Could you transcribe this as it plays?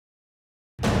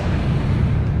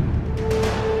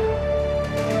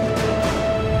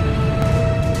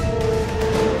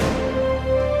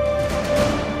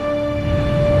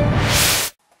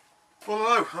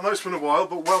I know it's been a while,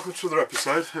 but welcome to another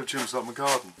episode of Jim's Allotment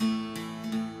Garden.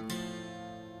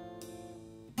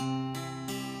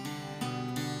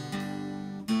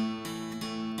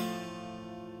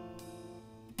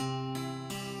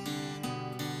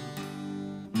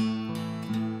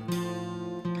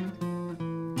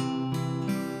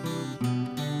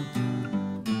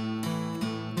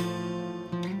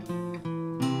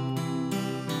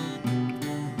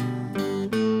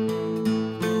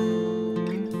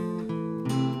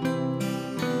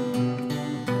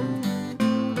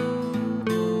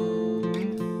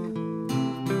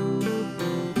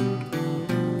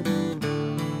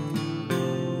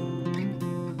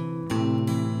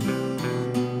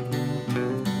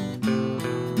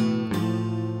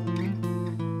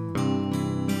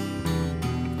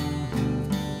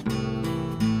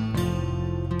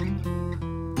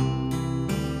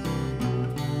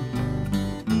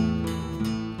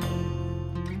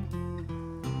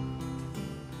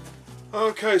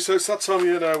 Okay, so it's that time of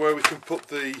year now where we can put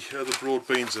the broad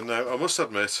beans in. Now, I must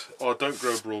admit, I don't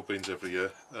grow broad beans every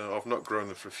year. I've not grown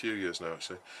them for a few years now,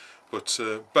 actually. But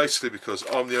basically because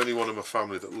I'm the only one in my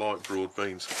family that like broad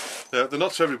beans. Now, they're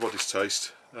not to everybody's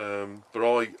taste, but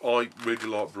I really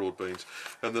like broad beans.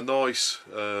 And they're nice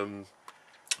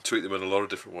to eat them in a lot of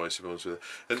different ways, to be honest with you.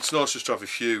 And it's nice just to have a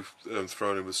few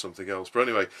thrown in with something else. But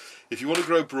anyway, if you want to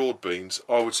grow broad beans,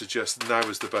 I would suggest now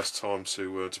is the best time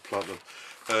to plant them.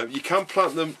 You can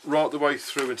plant them right the way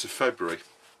through into February,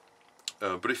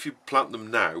 but if you plant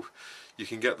them now, you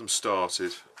can get them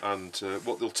started. And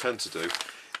what they'll tend to do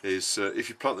is, if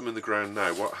you plant them in the ground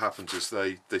now, what happens is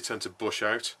they tend to bush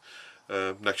out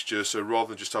next year. So rather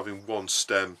than just having one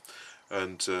stem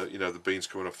and you know, the beans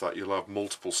coming off that, you'll have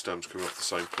multiple stems coming off the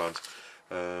same plant,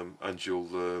 and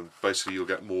you'll basically you'll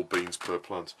get more beans per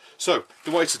plant. So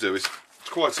the way to do it, it's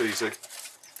quite easy.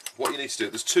 What you need to do,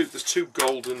 there's two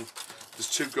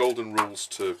golden rules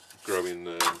to growing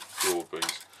broad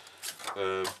beans.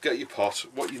 Get your pot.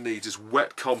 What you need is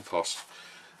wet compost.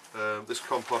 This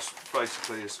compost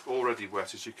basically is already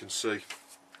wet, as you can see.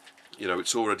 You know,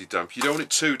 it's already damp. You don't want it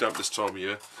too damp this time of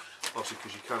year, obviously,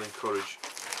 because you can encourage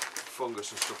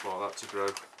fungus and stuff like that to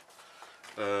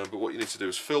grow. But what you need to do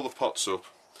is fill the pots up.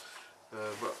 I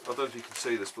don't know if you can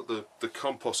see this, but the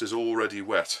compost is already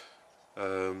wet.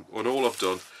 And all I've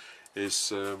done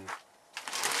is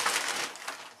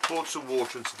poured some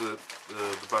water into the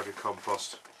bag of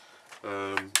compost,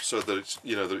 so that it's,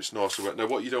 you know, that it's nice and wet. Now,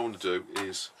 what you don't want to do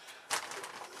is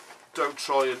don't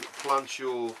try and plant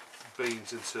your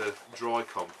beans into dry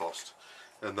compost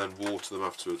and then water them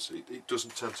afterwards. It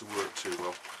doesn't tend to work too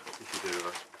well if you do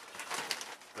that.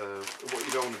 What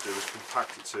you don't want to do is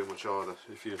compact it too much either.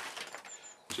 If you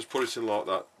just put it in like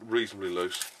that, reasonably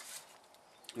loose.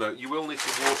 Now, you will need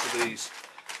to water these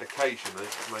occasionally,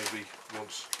 maybe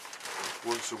once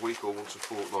a week or once a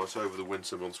fortnight over the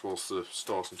winter months whilst they're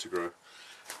starting to grow.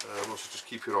 Also, just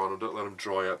keep your eye on them, don't let them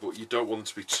dry out, but you don't want them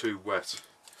to be too wet,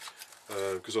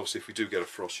 because obviously if we do get a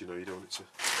frost, you know, you don't want it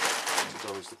to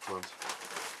damage the plant.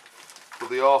 But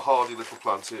they are hardy little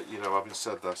plants, you know, having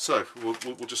said that. So we'll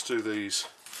just do these.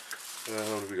 How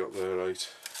many have we got there? 8.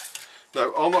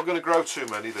 Now, I'm not going to grow too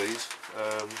many of these,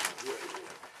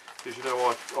 because you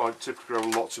know I typically grow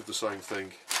lots of the same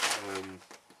thing.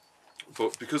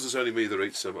 But because there's only me that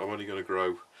eats them, I'm only going to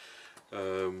grow,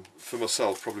 for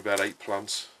myself, probably about 8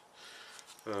 plants,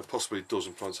 possibly a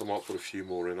dozen plants. I might put a few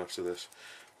more in after this.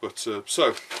 But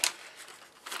so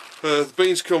the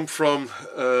beans come from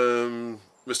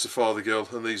Mr. Fothergill,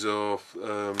 and these are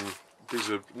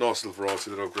nice little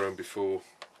variety that I've grown before.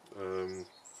 I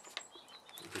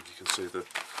think you can see the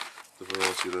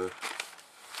variety there.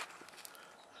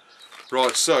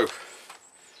 Right, so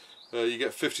you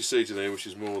get 50 seeds in here, which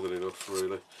is more than enough,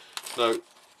 really. Now,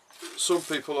 some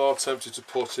people are tempted to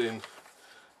put in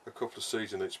a couple of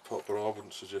seeds in each pot, but I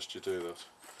wouldn't suggest you do that.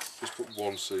 Just put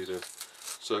one seed in.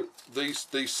 So these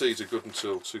seeds are good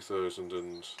until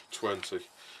 2020.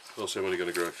 Also, I'm only going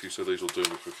to grow a few, so these will do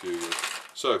me for a few years.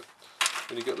 So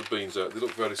when you get the beans out, they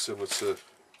look very similar to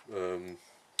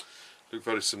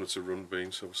runner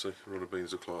beans. Obviously, runner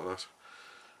beans look like that.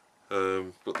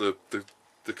 But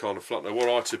the kind of flat. Now, what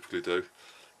I typically do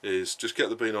is just get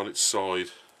the bean on its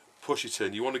side, push it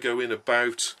in. You want to go in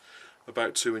about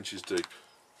 2 inches deep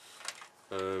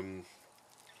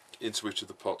into each of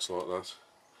the pots like that.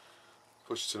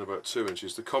 Push it in about 2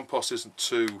 inches. The compost isn't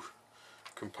too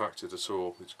compacted at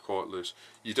all, it's quite loose.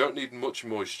 You don't need much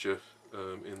moisture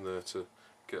in there to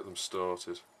get them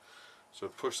started. So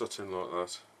push that in like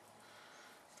that.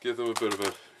 Give them a bit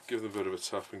of a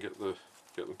tap and get them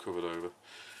covered over.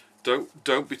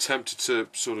 Don't be tempted to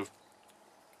sort of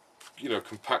you know,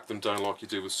 compact them down like you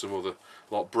do with some other,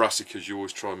 like brassicas. You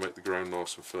always try and make the ground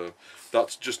nice and firm.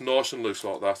 That's just nice and loose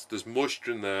like that. There's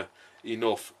moisture in there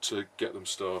enough to get them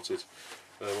started.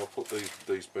 I'll put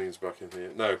these beans back in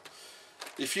here now.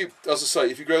 If you, as I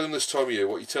say, if you grow them this time of year,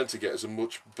 what you tend to get is a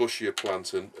much bushier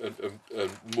plant and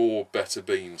more better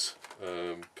beans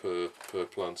per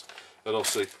plant. And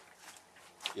obviously,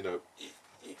 you know,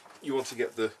 you want to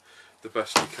get the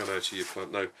best you can out of your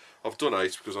plant. Now, I've done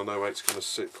 8 because I know 8's going to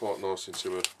sit quite nice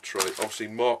into a tray. Obviously,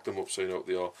 mark them up so you know what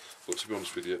they are. But to be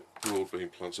honest with you, broad bean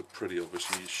plants are pretty obvious.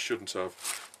 You shouldn't have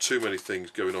too many things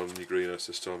going on in your greenhouse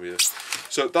this time of year.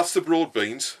 So that's the broad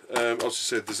beans. As I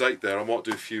said, there's 8 there. I might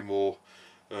do a few more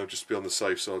just to be on the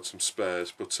safe side, some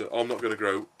spares. But I'm not going to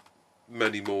grow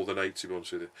many more than 8, to be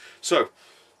honest with you. So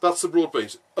that's the broad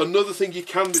beans. Another thing you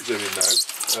can be doing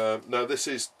now. Now this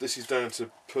is down to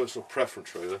personal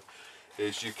preference really.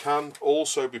 Is you can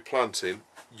also be planting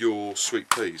your sweet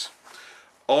peas.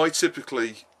 I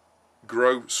typically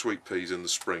grow sweet peas in the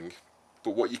spring,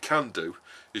 but what you can do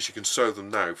is you can sow them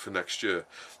now for next year.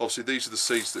 Obviously these are the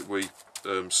seeds that we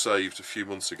saved a few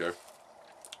months ago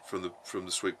from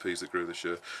the sweet peas that grew this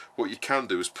year. What you can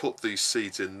do is put these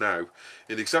seeds in now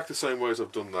in exactly the same way as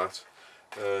I've done that.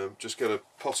 Just get a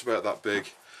pot about that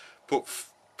big, put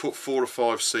 4 or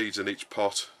 5 seeds in each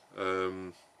pot.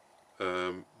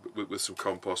 With some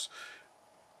compost,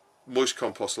 moist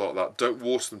compost like that. Don't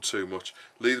water them too much.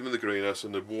 Leave them in the greenhouse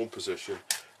in a warm position,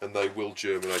 and they will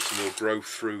germinate and they'll grow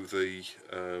through the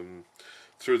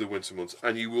winter months,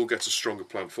 and you will get a stronger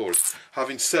plant for it.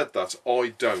 Having said that,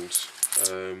 I don't.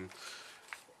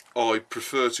 I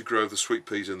prefer to grow the sweet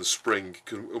peas in the spring.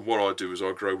 And what I do is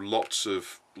I grow lots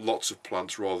of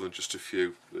plants rather than just a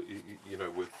few. You know,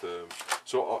 with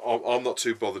so I'm not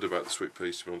too bothered about the sweet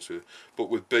peas, to be honest with you. But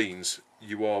with beans,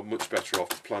 you are much better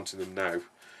off planting them now.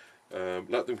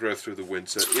 Let them grow through the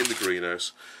winter in the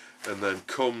greenhouse, and then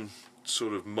come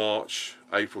sort of March,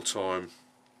 April time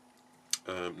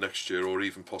next year, or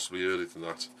even possibly earlier than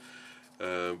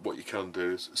that. What you can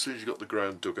do is, as soon as you've got the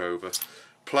ground dug over,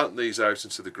 plant these out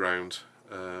into the ground,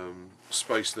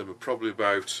 space them probably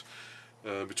about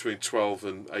between 12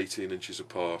 and 18 inches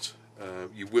apart.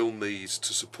 You will need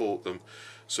to support them,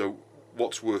 so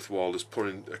what's worthwhile is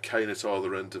putting a cane at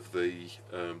either end of the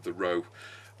row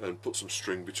and put some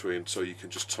string between, so you can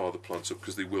just tie the plants up,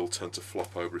 because they will tend to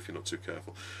flop over if you're not too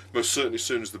careful. Most certainly as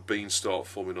soon as the beans start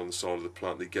forming on the side of the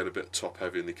plant, they get a bit top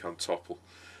heavy and they can topple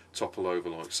over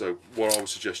like. So what I would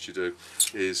suggest you do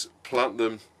is plant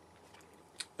them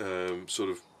sort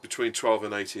of between 12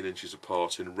 and 18 inches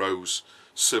apart in rows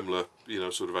similar, you know,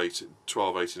 sort of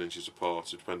 12, 18 inches apart,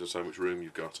 depending on how much room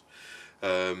you've got.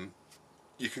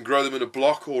 You can grow them in a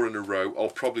block or in a row. I'll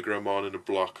probably grow mine in a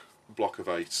block of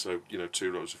 8, so you know,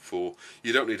 2 rows of 4.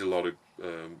 You don't need a lot of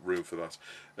room for that,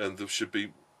 and there should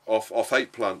be off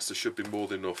 8 plants there should be more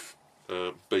than enough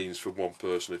beans for one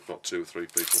person, if not 2 or 3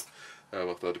 people,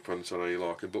 depending on how you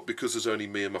like them. But because there's only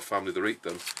me and my family that eat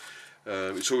them,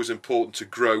 it's always important to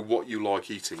grow what you like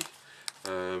eating.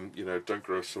 You know, don't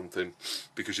grow something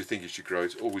because you think you should grow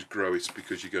it. Always grow it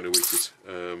because you're going to eat it,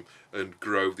 and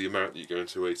grow the amount that you're going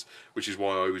to eat. Which is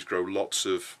why I always grow lots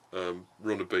of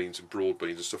runner beans and broad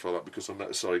beans and stuff like that, because I'm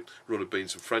not say runner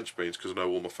beans and French beans because I know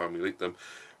all my family will eat them.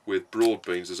 With broad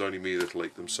beans, there's only me that'll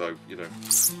eat them, so you know,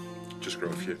 just grow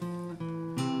a few.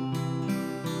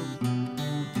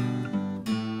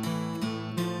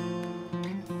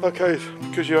 Okay,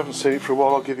 because you haven't seen it for a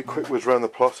while, I'll give you a quick whiz around the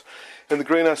plot. In the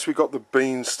greenhouse we've got the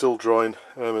beans still drying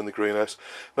in the greenhouse.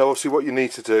 Now obviously what you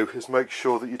need to do is make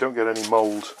sure that you don't get any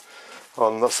mould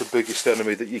on. That's the biggest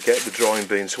enemy that you get, the drying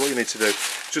beans. So what you need to do,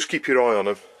 just keep your eye on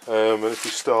them, and if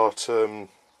you start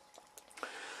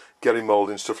getting mould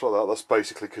and stuff like that, that's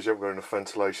basically because you haven't got enough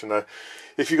ventilation. Now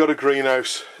if you've got a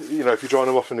greenhouse, you know, if you're drying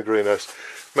them off in the greenhouse,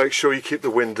 make sure you keep the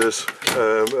windows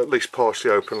at least partially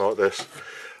open like this.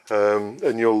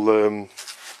 And you'll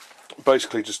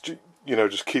basically just, you know,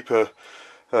 just keep a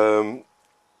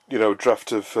you know,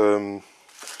 draft of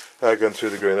air going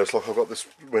through the greenhouse. Like I've got this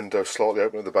window slightly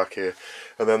open at the back here,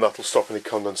 and then that'll stop any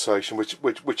condensation,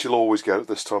 which you'll always get at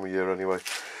this time of year anyway.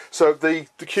 So the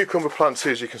cucumber plants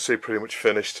here, as you can see, pretty much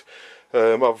finished.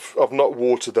 I've not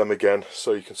watered them again,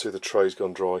 so you can see the tray's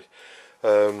gone dry,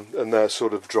 and they're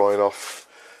sort of drying off.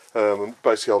 And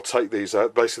basically I'll take these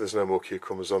out. Basically there's no more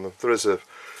cucumbers on them. There is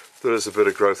a bit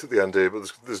of growth at the end here,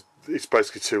 but it's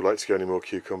basically too late to get any more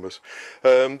cucumbers.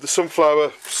 The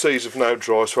sunflower seeds have now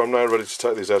dried, so I'm now ready to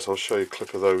take these out. I'll show you a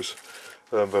clip of those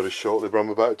very shortly, but I'm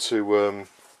about to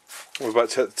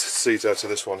take the seeds out of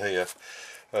this one here.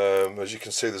 As you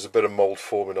can see, there's a bit of mould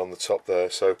forming on the top there,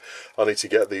 so I need to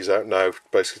get these out now.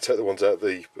 Basically take the ones out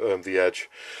the edge.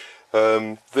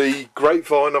 The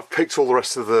grapevine, I've picked all the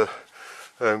rest of the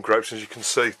grapes. As you can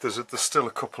see, there's still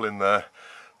a couple in there,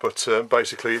 but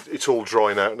basically it's all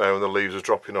drying out now and the leaves are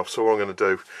dropping off. So what I'm going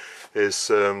to do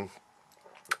is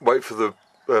wait for the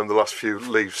last few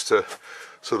leaves to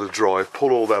sort of dry,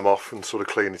 pull all them off and sort of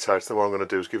clean it out. Then what I'm going to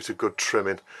do is give it a good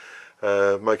trimming,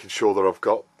 making sure that I've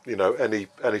got, you know, any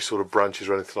sort of branches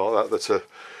or anything like that that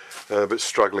are a bit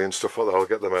straggly and stuff like that. I'll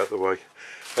get them out of the way.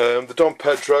 The Dom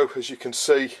Pedro, as you can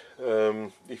see,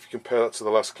 if you compare that to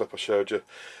the last clip I showed you,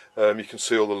 you can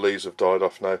see all the leaves have died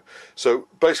off now. So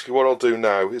basically what I'll do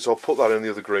now is I'll put that in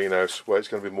the other greenhouse where it's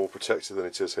going to be more protected than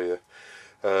it is here.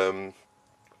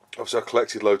 Obviously I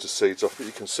collected loads of seeds off, but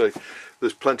you can see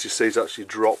there's plenty of seeds actually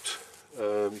dropped.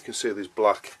 You can see these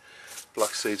black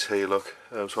seeds here, look,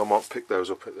 so I might pick those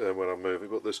up when I move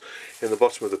it, but there's in the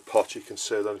bottom of the pot, you can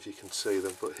see, I don't know if you can see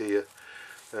them, but here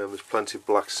there's plenty of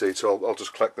black seeds, so I'll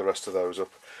just collect the rest of those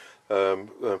up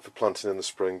for planting in the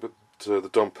spring. But the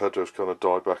Dom Pedro's kind of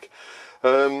died back.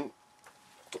 The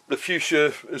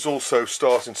fuchsia is also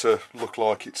starting to look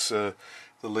like it's the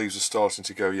leaves are starting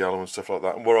to go yellow and stuff like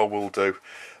that, and what I will do,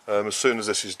 as soon as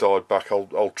this is died back,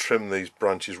 I'll trim these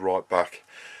branches right back,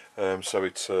 so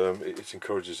it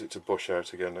encourages it to bush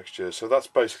out again next year. So that's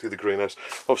basically the greenhouse.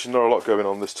 Obviously not a lot going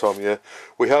on this time of year.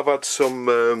 We have had some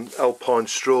alpine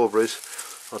strawberries.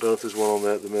 I don't know if there's one on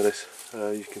there at the minute.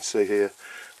 You can see here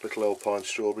little alpine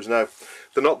strawberries. Now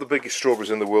they're not the biggest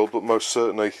strawberries in the world, but most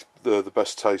certainly they're the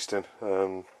best tasting.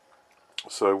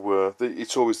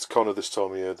 It's always kind of this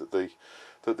time of year that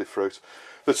they fruit.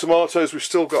 The tomatoes, we've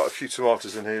still got a few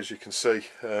tomatoes in here, as you can see,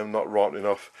 not ripening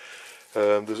off.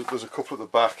 There's a couple at the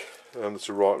back that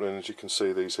are ripening, as you can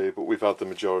see these here, but we've had the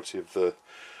majority of the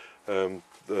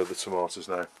tomatoes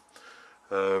now.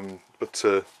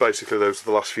 Basically those are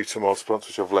the last few tomato plants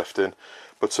which I've left in,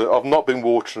 but I've not been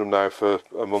watering them now for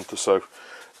a month or so,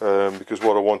 because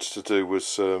what I wanted to do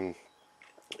was, you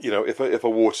know, if I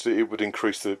watered it, it would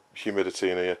increase the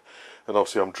humidity in here, and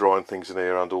obviously I'm drying things in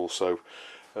here, and also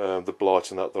the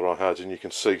blight and that I had, and you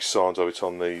can see signs of it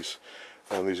on these.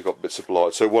 These have got bits of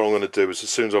blight. So what I'm going to do is, as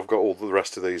soon as I've got all the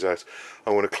rest of these out,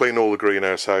 I'm going to clean all the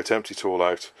greenhouse out, empty it all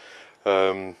out,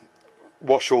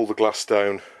 wash all the glass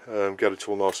down, get it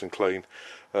all nice and clean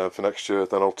for next year.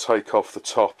 Then I'll take off the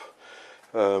top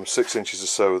 6 inches or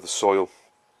so of the soil,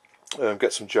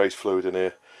 get some J's fluid in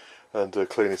here, and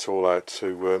clean it all out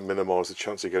to minimise the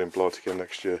chance of getting blight again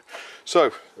next year.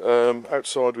 So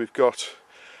outside we've got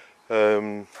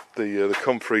the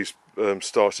comfreys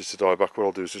started to die back. What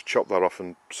I'll do is just chop that off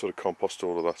and sort of compost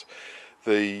all of that.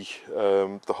 The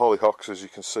hollyhocks, as you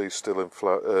can see, still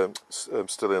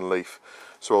in leaf,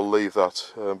 so I'll leave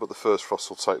that, but the first frost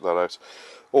will take that out.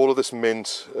 All of this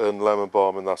mint and lemon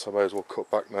balm and that I may as well cut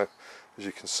back now. As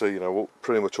you can see, you know,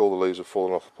 pretty much all the leaves have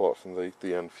fallen off apart from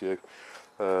the end few.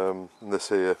 And this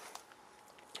here,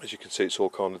 as you can see, it's all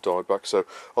kind of died back, so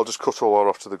I'll just cut all that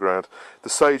off to the ground. The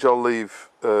sage I'll leave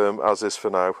as is for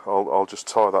now. I'll just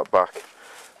tie that back.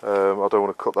 I don't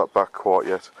want to cut that back quite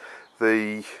yet.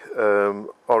 The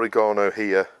oregano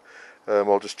here,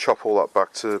 I'll just chop all that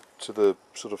back to the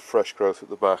sort of fresh growth at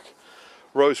the back.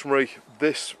 Rosemary,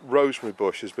 this rosemary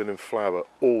bush has been in flower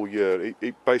all year.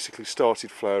 It basically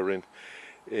started flowering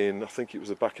in, I think it was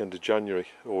the back end of January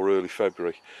or early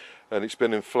February, and it's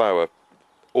been in flower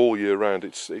all year round.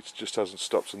 It just hasn't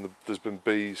stopped, and there's been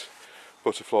bees,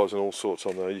 butterflies and all sorts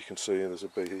on there. You can see there's a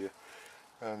bee here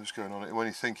just going on it. When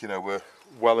you think, you know, we're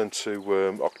well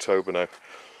into October now,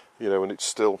 you know, and it's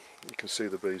still, you can see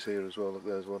the bees here as well. Look,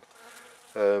 there's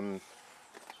one.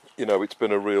 You know, it's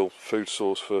been a real food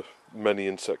source for many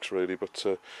insects really. But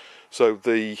so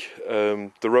the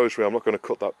rosemary, I'm not going to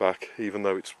cut that back, even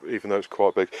though it's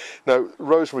quite big. Now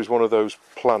rosemary is one of those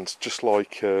plants, just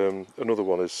like another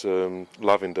one is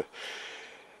lavender.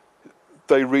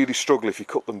 They really struggle if you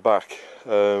cut them back.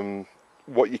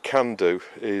 What you can do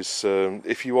is,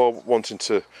 if you are wanting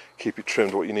to keep it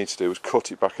trimmed, what you need to do is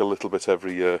cut it back a little bit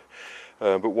every year.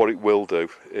 But what it will do,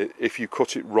 if you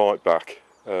cut it right back,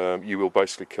 you will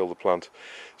basically kill the plant.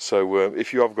 So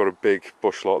if you have got a big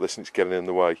bush like this and it's getting in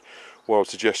the way, what I would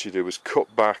suggest you do is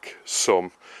cut back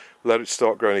some, let it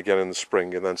start growing again in the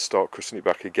spring, and then start cutting it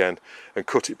back again, and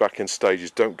cut it back in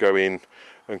stages. Don't go in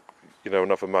and, you know,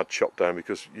 and have a mad chop down,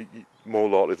 because more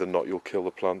likely than not you'll kill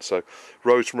the plant. So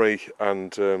rosemary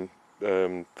and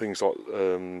things like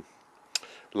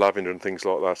lavender and things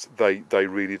like that, they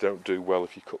really don't do well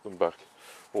if you cut them back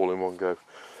all in one go.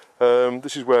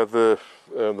 This is where the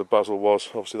basil was.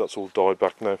 Obviously that's all died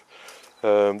back now.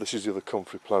 This is the other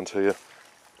comfrey plant here.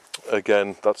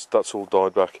 Again, that's all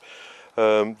died back.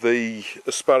 The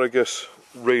asparagus,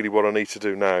 really what I need to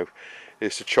do now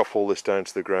is to chop all this down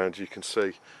to the ground. You can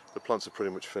see the plants are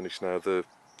pretty much finished now. The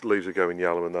leaves are going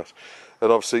yellow and that,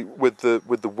 and obviously with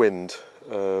the wind,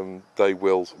 they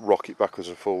will rock it backwards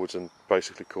and forwards and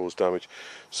basically cause damage.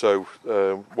 So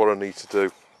what I need to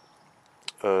do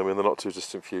in the not too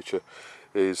distant future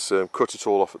is cut it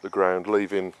all off at the ground,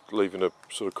 leaving a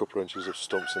sort of couple of inches of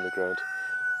stumps in the ground,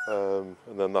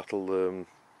 and then that'll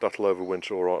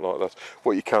overwinter all right like that.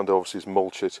 What you can do obviously is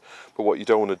mulch it, but what you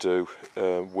don't want to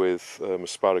do with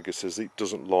asparagus is it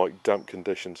doesn't like damp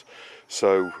conditions.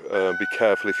 So be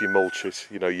careful if you mulch it.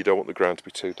 You know, you don't want the ground to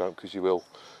be too damp because you will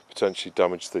potentially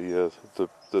damage the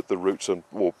roots and,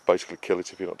 or basically kill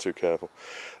it if you're not too careful.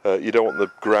 You don't want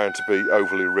the ground to be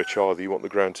overly rich either. You want the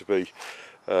ground to be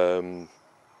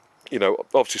you know,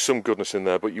 obviously some goodness in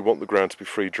there, but you want the ground to be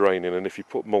free draining, and if you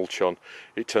put mulch on,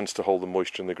 it tends to hold the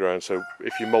moisture in the ground. So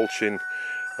if you're mulching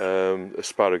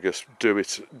asparagus, do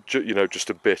it, you know, just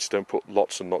a bit. Don't put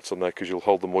lots and lots on there because you'll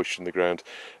hold the moisture in the ground,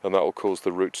 and that will cause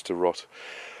the roots to rot.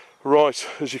 Right,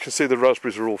 as you can see, the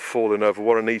raspberries are all falling over.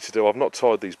 What I need to do, I've not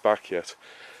tied these back yet,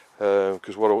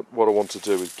 because what I want to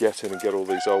do is get in and get all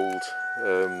these old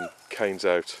canes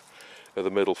out of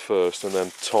the middle first, and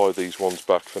then tie these ones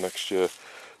back for next year.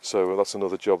 So that's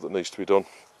another job that needs to be done,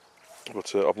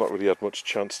 but I've not really had much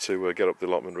chance to get up the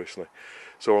allotment recently.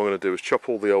 So what I'm going to do is chop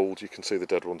all the old, you can see the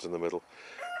dead ones in the middle,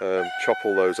 chop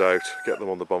all those out, get them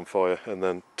on the bonfire, and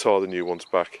then tie the new ones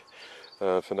back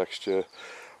for next year.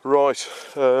 Right,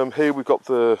 here we've got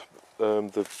the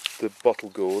bottle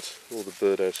gourds, or the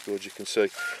birdhouse gourds. You can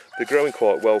see they're growing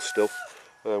quite well still.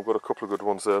 I've got a couple of good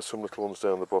ones there, some little ones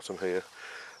down the bottom here.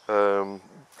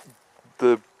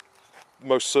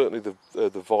 Most certainly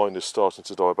the vine is starting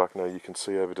to die back now. You can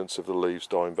see evidence of the leaves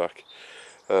dying back.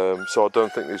 So I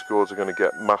don't think these gourds are going to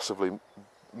get massively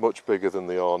much bigger than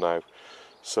they are now.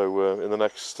 So in the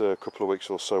next couple of weeks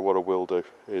or so, what I will do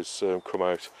is come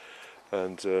out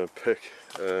and pick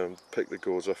the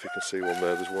gourds off. You can see one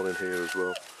there, there's one in here as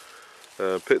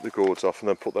well. Pick the gourds off and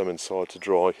then put them inside to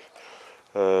dry.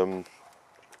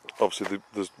 Obviously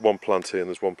there's one plant here and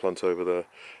there's one plant over there,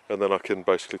 and then I can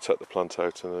basically take the plant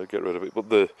out and get rid of it. But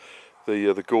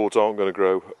the gourds aren't going to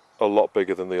grow a lot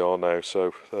bigger than they are now.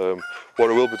 So what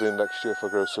I will be doing next year if I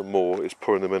grow some more is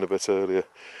pouring them in a bit earlier.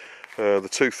 The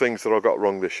two things that I got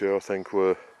wrong this year, I think,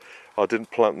 were I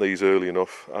didn't plant these early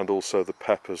enough, and also the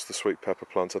peppers, the sweet pepper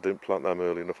plants, I didn't plant them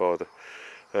early enough either,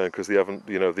 because they haven't,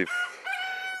 you know, they've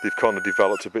kind of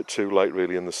developed a bit too late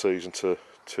really in the season to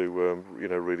you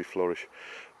know, really flourish.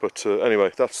 But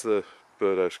anyway, that's the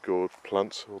birdhouse gourd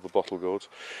plants, or the bottle gourds.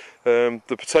 The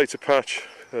potato patch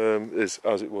is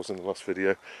as it was in the last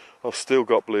video. I've still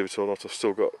got, believe it or not, I've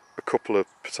still got a couple of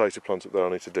potato plants up there I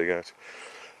need to dig out.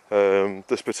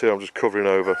 This bit here I'm just covering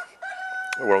over.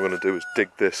 What I'm going to do is dig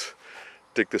this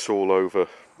all over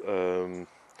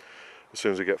as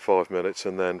soon as I get 5 minutes,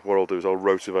 and then what I'll do is I'll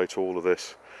rotivate all of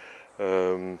this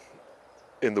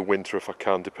in the winter if I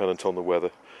can, dependent on the weather.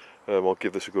 I'll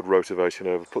give this a good rotivation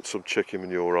over, put some chicken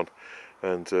manure on,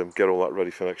 and get all that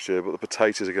ready for next year. But the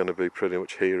potatoes are going to be pretty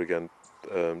much here again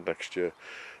next year.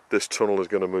 This tunnel is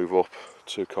going to move up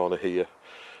to kind of here,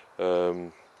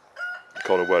 kind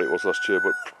of where it was last year,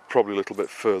 but probably a little bit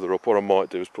further up. What I might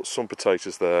do is put some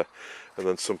potatoes there and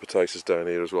then some potatoes down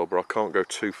here as well, but I can't go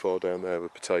too far down there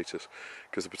with potatoes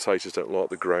because the potatoes don't like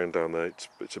the ground down there.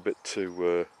 It's a bit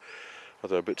too I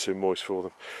don't know, a bit too moist for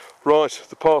them. Right,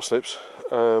 the parsnips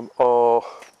are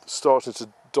starting to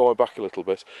die back a little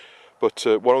bit, but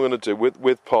what I'm going to do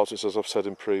with parsnips, as I've said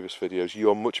in previous videos, you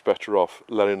are much better off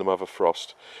letting them have a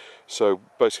frost. So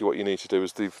basically what you need to do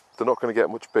is, they're not going to get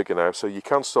much bigger now, so you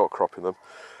can start cropping them,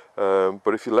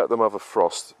 but if you let them have a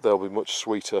frost, they'll be much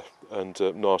sweeter and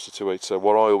nicer to eat. So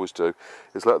what I always do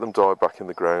is let them die back in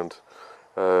the ground.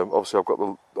 Obviously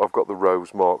I've got the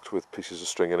rows marked with pieces of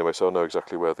string anyway, so I know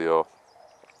exactly where they are.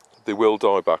 They will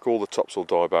die back, all the tops will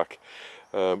die back.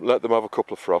 Let them have a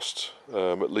couple of frosts,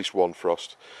 at least one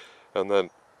frost, and then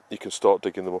you can start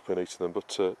digging them up and eating them.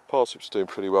 But parsnips are doing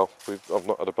pretty well. I've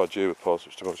not had a bad year with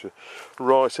parsnips, to be honest with you.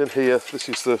 Right, in here, this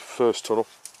is the first tunnel.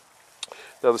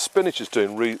 Now the spinach is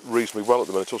doing reasonably well at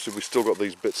the minute. Obviously we've still got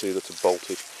these bits here that are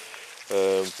bolted,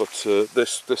 but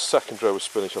this second row of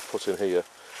spinach I've put in here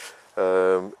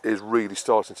is really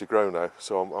starting to grow now,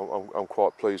 so I'm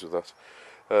quite pleased with that.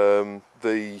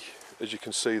 As you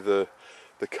can see, the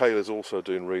kale is also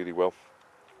doing really well.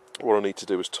 What I need to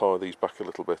do is tie these back a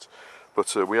little bit,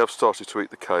 but we have started to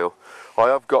eat the kale. I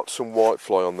have got some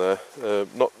whitefly on there,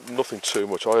 nothing too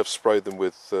much. I have sprayed them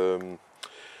with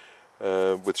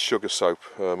sugar soap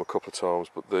a couple of times,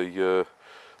 but the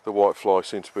whitefly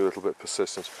seem to be a little bit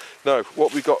persistent. Now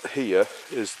what we got here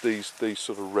is these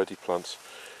sort of ready plants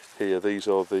here, these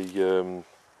are the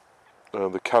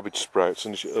cabbage sprouts,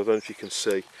 and I don't know if you can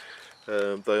see,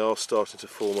 they are starting to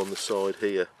form on the side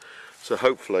here. So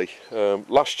hopefully,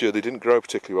 last year they didn't grow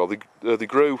particularly well. They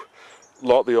grew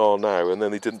like they are now, and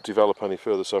then they didn't develop any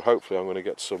further. So hopefully, I'm going to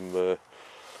get some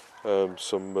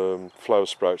flower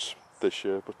sprouts this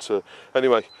year. But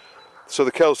anyway, so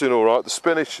the kale's doing all right. The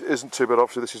spinach isn't too bad.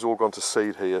 Obviously, this has all gone to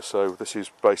seed here, so this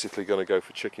is basically going to go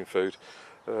for chicken food.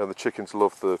 The chickens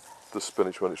love the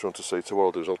spinach when it's run to seed. So what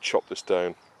I'll do is I'll chop this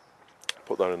down,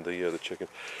 put that in the chicken.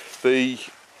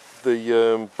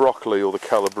 The broccoli or the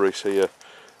calabrese here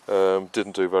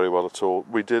didn't do very well at all.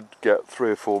 We did get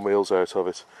 3 or 4 meals out of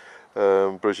it,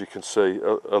 but as you can see,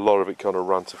 a lot of it kind of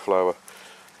ran to flower.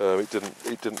 It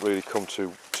didn't really come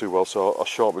too well, so I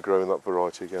shan't be growing that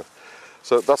variety again.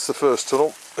 So that's the first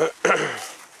tunnel. A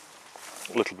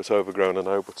little bit overgrown I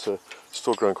know, but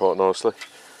still growing quite nicely.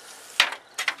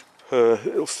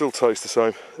 It'll still taste the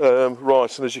same.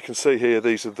 Right, and as you can see here,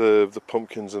 these are the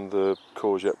pumpkins and the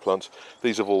courgette plants.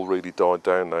 These have all really died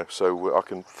down now, so I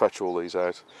can fetch all these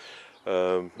out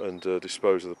and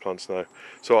dispose of the plants now.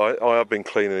 So I have been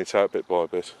cleaning it out bit by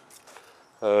bit.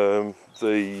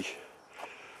 The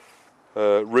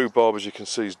rhubarb, as you can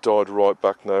see, has died right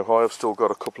back now. I have still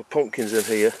got a couple of pumpkins in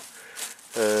here.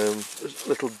 There's a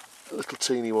little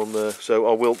teeny one there, so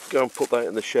I will go and put that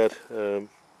in the shed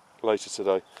later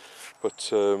today.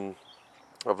 But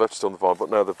I've left it on the vine,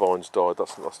 but now the vine's died.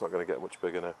 That's not going to get much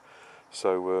bigger now.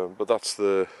 So, but that's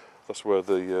where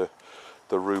the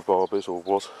rhubarb is, or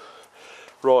was.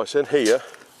 Right, in here,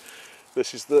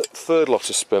 this is the third lot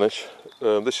of spinach.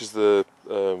 This is the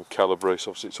calabrese.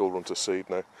 Obviously, it's all run to seed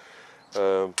now.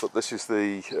 But this is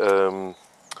the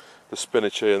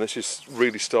spinach here, and this is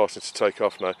really starting to take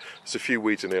off now. There's a few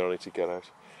weeds in here I need to get out.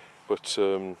 But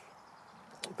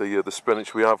the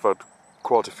spinach, we have had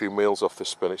quite a few meals off this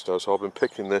spinach now, so I've been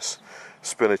picking this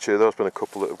spinach here. There's been a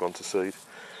couple that have gone to seed,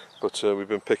 but we've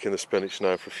been picking the spinach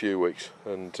now for a few weeks,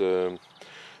 and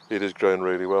it is growing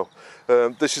really well.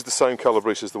 This is the same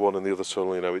calabrese as the one in the other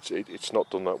tunnel. You know, it's not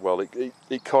done that well.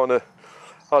 It kind of,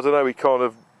 I don't know, it kind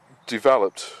of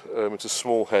developed into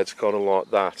small heads, kind of like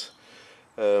that,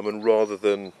 and rather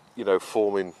than, you know,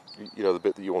 forming, you know, the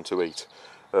bit that you want to eat,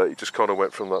 it just kind of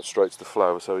went from that straight to the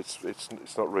flower. So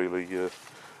it's not really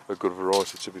a good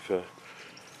variety, to be fair.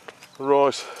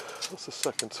 Right, that's the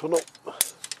second tunnel.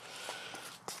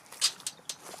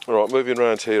 Right, moving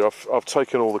around here, I've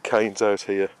taken all the canes out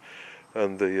here,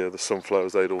 and the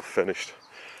sunflowers, they'd all finished.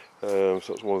 So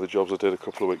that's one of the jobs I did a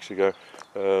couple of weeks ago.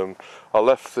 I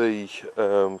left the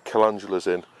calendulas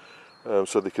in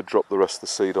so they could drop the rest of the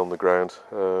seed on the ground.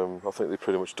 I think they've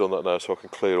pretty much done that now, so I can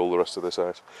clear all the rest of this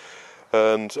out.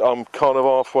 And I'm kind of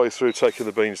halfway through taking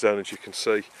the beans down, as you can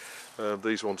see.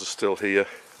 These ones are still here.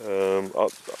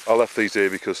 I left these here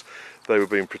because they were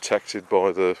being protected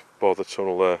by the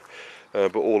tunnel there.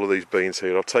 But all of these beans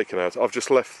here I've taken out. I've just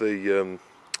left the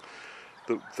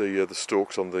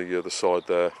stalks on the side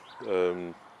there,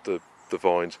 the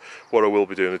vines. What I will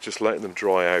be doing is just letting them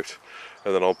dry out,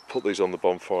 and then I'll put these on the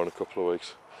bonfire in a couple of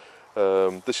weeks.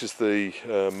 This is the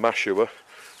mashua.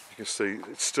 You can see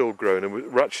it's still growing, and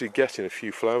we're actually getting a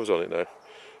few flowers on it now.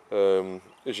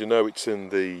 As you know, it's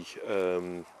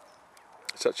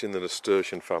actually in the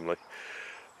nasturtium family.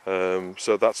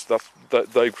 So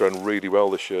they've grown really well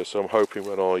this year. So I'm hoping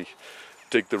when I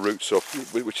dig the roots up,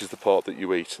 which is the part that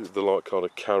you eat, they're like kind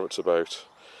of carrots about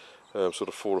sort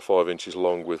of 4 or 5 inches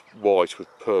long, with white with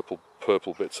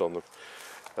purple bits on them.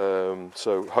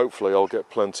 So hopefully I'll get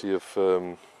plenty of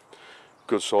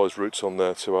good sized roots on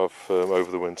there to have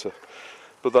over the winter.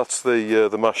 But that's the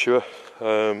mashua.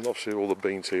 Obviously all the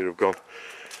beans here have gone,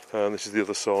 and this is the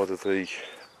other side of the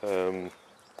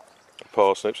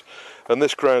parsnips. And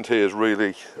this ground here is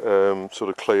really sort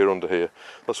of clear under here.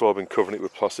 That's why I've been covering it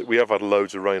with plastic. We have had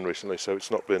loads of rain recently, so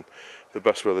it's not been the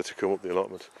best weather to come up the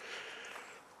allotment.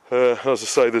 As I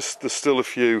say, there's still a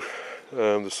few,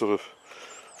 there's sort of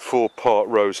 4-part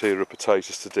rows here of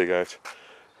potatoes to dig out,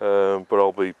 but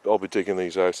I'll be digging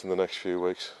these out in the next few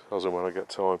weeks, as and when I get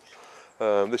time.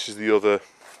 This is the other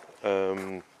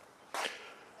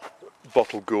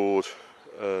bottle gourd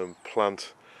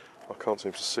plant. I can't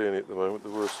seem to see any at the moment.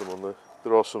 There were some on there.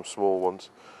 There are some small ones.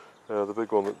 The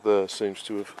big one there seems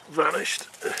to have vanished.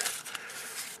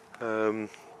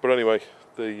 But anyway,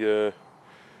 the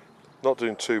not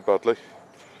doing too badly.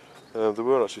 There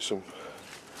were actually some.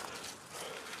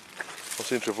 I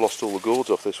seem to have lost all the gourds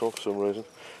off this one for some reason.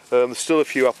 There's still a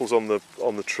few apples on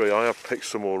the tree. I have picked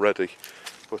some already,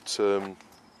 but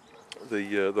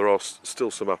there are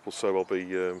still some apples, so I'll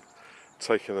be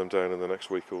taking them down in the next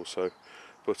week or so.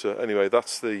 But anyway,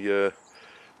 that's the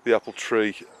apple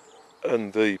tree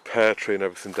and the pear tree and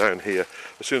everything down here.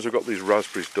 As soon as I've got these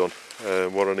raspberries done,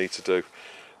 what I need to do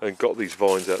and got these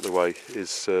vines out of the way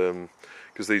is,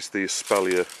 because these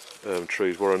espalier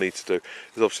trees, what I need to do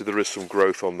is, obviously there is some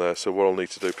growth on there, so what I'll need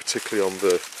to do, particularly on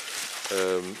the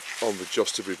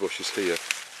jostiberry bushes here,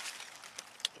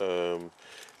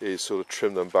 is sort of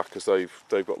trim them back, because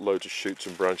they've got loads of shoots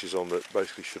and branches on that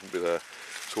basically shouldn't be there.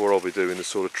 So what I'll be doing is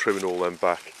sort of trimming all them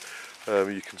back.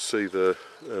 You can see the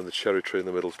cherry tree in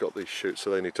the middle's got these shoots,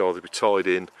 so they need to either be tied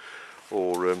in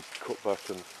or cut back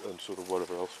and sort of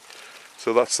whatever else.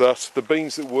 So that's that. The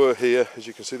beans that were here, as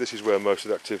you can see, this is where most of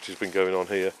the activity has been going on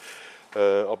here.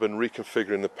 I've been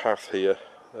reconfiguring the path here,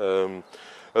 and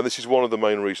this is one of the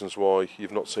main reasons why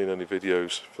you've not seen any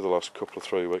videos for the last couple of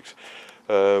 3 weeks.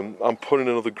 I'm putting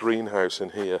another greenhouse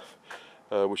in here,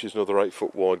 which is another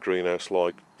 8-foot wide greenhouse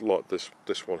like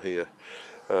this one here.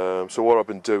 So what I've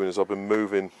been doing is I've been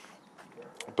moving,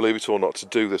 believe it or not, to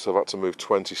do this I've had to move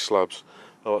 20 slabs.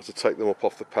 I've had to take them up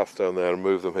off the path down there and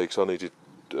move them here, because I needed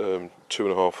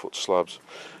 2.5-foot slabs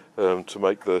to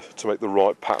make the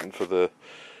right pattern for the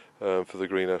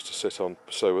greenhouse to sit on.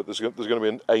 So there's going to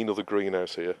be another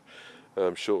greenhouse here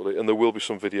shortly, and there will be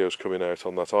some videos coming out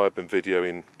on that. I have been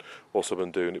videoing whilst I've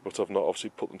been doing it, but I've not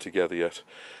obviously put them together yet.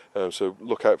 So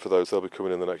look out for those, they'll be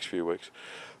coming in the next few weeks.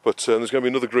 But there's going to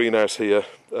be another greenhouse here,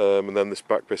 and then this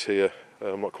back bit here.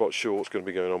 I'm not quite sure what's going to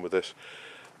be going on with this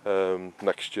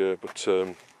next year, but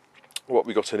what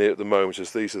we got in here at the moment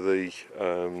is these are the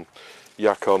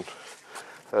Yacon,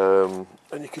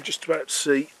 and you can just about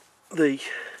see the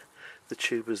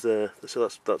tubers there. So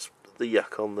that's the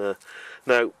Yacon there.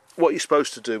 Now what you're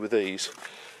supposed to do with these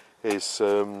is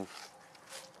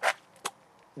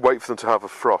wait for them to have a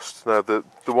frost. Now the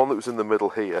one that was in the middle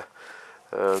here,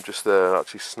 just there,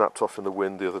 actually snapped off in the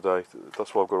wind the other day.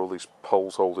 That's why I've got all these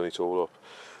poles holding it all up.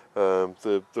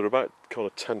 They're about kind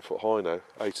of 10 foot high now,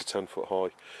 8 to 10 foot high.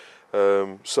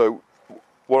 So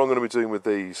what I'm going to be doing with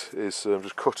these is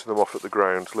just cutting them off at the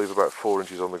ground, leave about 4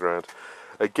 inches on the ground.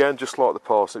 Again, just like the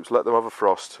parsnips, let them have a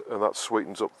frost, and that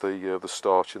sweetens up the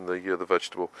starch in the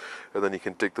vegetable, and then you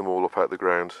can dig them all up out of the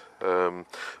ground. And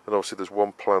obviously there's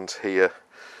one plant here,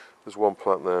 there's one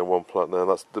plant there and one plant there, and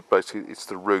that's basically it's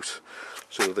the root,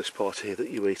 sort of this part here that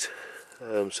you eat,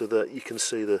 so that you can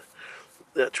see the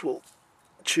actual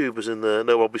tubers in there.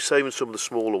 Now I'll be saving some of the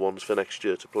smaller ones for next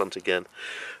year to plant again,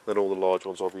 then all the large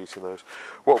ones I'll be eating those.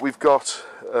 What we've got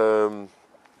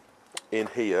in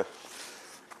here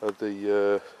are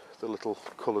the little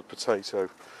coloured potato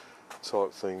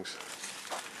type things,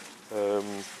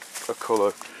 a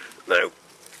colour. Now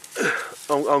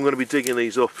I'm going to be digging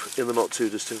these up in the not too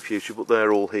distant future, but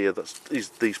they're all here. That's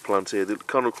these plants here. They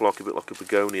kind of look like a bit like a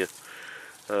begonia,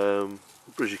 but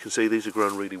as you can see, these have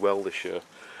grown really well this year.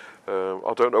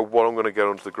 I don't know what I'm going to get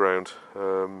under the ground.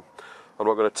 I'm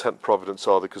not going to tempt Providence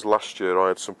either, because last year I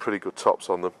had some pretty good tops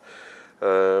on them. I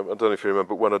don't know if you remember,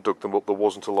 but when I dug them up there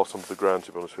wasn't a lot under the ground,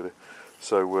 to be honest with you.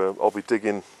 So I'll be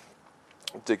digging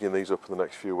these up in the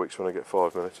next few weeks when I get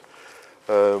 5 minutes.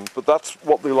 But that's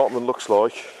what the allotment looks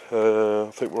like. I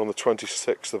think we're on the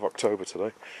 26th of October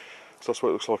today, so that's what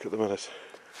it looks like at the minute.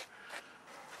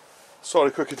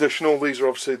 Sorry, quick additional, these are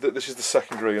obviously, this is the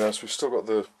second greenhouse. We've still got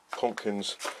the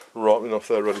pumpkins ripening off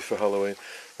there ready for Halloween.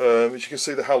 As you can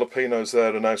see, the jalapenos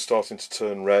there are now starting to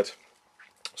turn red,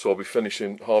 so I'll be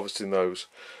harvesting those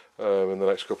in the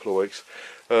next couple of weeks.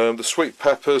 The sweet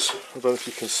peppers, I don't know if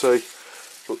you can see,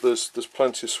 but there's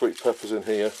plenty of sweet peppers in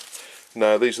here.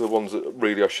 Now these are the ones that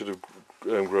really I should have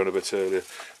grown a bit earlier.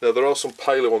 Now there are some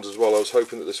paler ones as well. I was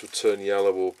hoping that this would turn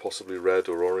yellow or possibly red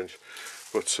or orange,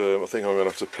 but I think I'm going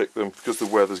to have to pick them because the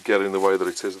weather's getting in the way that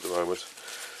it is at the moment.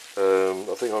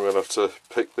 I think I'm going to have to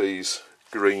pick these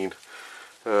green.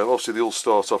 Obviously they all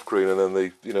start off green, and then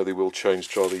they will change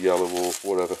to either yellow or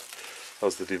whatever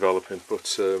as they're developing.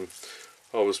 But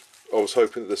I was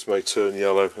hoping that this may turn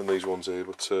yellow, and these ones here.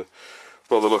 But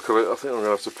by the look of it, I think I'm going to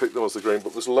have to pick them as the green.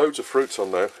 But there's loads of fruits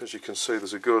on now, as you can see.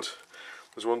 There's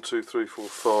 1, 2, 3, 4,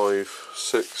 5,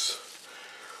 6,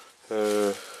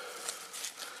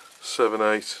 7,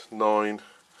 8, 9,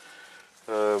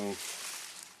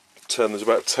 10. There's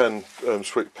about 10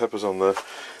 sweet peppers on there.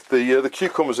 The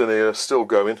cucumbers in here are still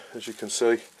going, as you can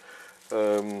see.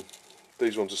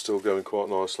 These ones are still going quite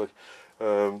nicely.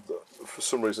 For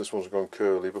some reason this one's gone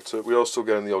curly, but we are still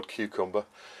getting the odd cucumber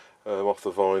off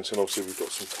the vines, and obviously we've got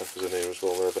some peppers in here as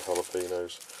well. They're the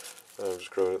jalapenos,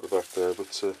 just growing at the back there.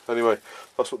 But anyway,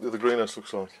 that's what the other greenhouse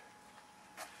looks like.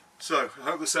 So, I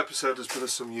hope this episode has been of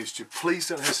some use to you. Please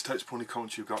don't hesitate to put any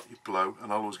comments you've got below,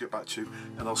 and I'll always get back to you.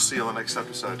 And I'll see you on the next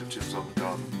episode of Jim's on the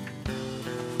Garden.